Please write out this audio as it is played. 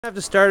I have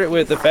to start it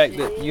with the fact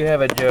that you have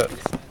a joke.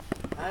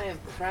 I am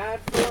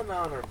prideful and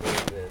honorable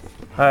of this.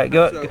 All right,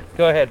 go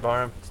ahead,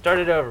 Barham. Start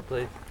it over,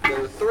 please. There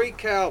were 3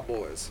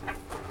 cowboys,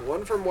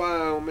 one from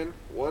Wyoming,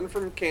 one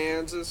from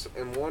Kansas,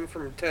 and one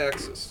from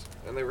Texas.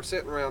 And they were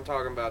sitting around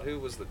talking about who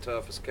was the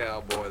toughest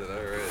cowboy that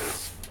there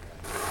is.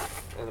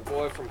 And the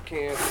boy from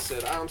Kansas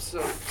said, "I'm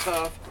so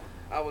tough,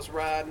 I was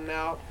riding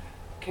out,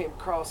 came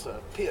across a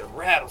pit of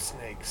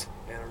rattlesnakes,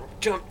 and I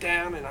jumped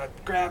down and I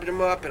grabbed them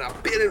up and I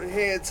bit their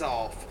heads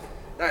off.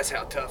 That's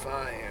how tough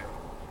I am."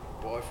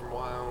 The boy from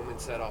Wyoming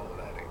said, "Oh,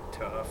 that ain't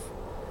tough.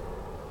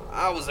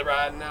 I was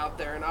riding out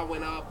there and I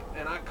went up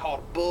and I caught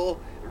a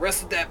bull and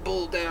wrestled that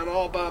bull down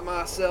all by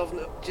myself,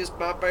 just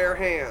by bare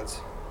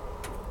hands."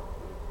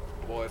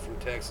 The boy from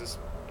Texas,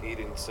 he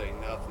didn't say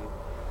nothing.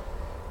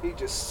 He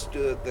just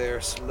stood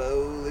there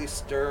slowly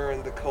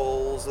stirring the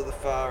coals of the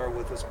fire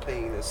with his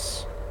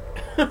penis.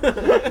 How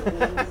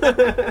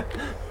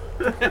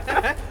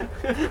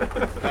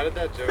did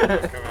that joke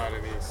not come out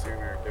any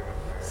sooner, given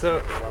the So,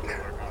 level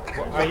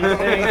of our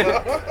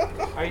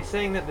are you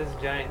saying that this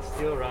giant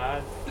steel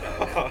rod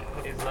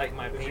is like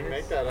my Did penis? you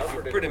make that up,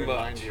 or did Pretty it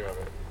remind much. you of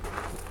it?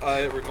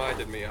 It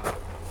reminded me of it.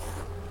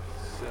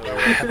 I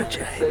have a So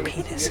giant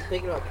penis. you're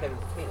thinking about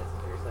Kevin's penis, is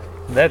what you're saying.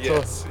 That's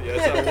Yes,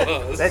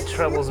 I was. that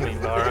troubles me,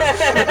 Barham.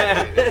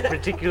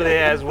 Particularly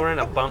as we're in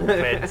a bunk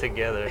bed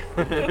together.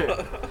 What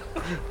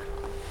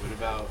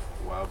about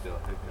Wild Bill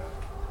Hickok?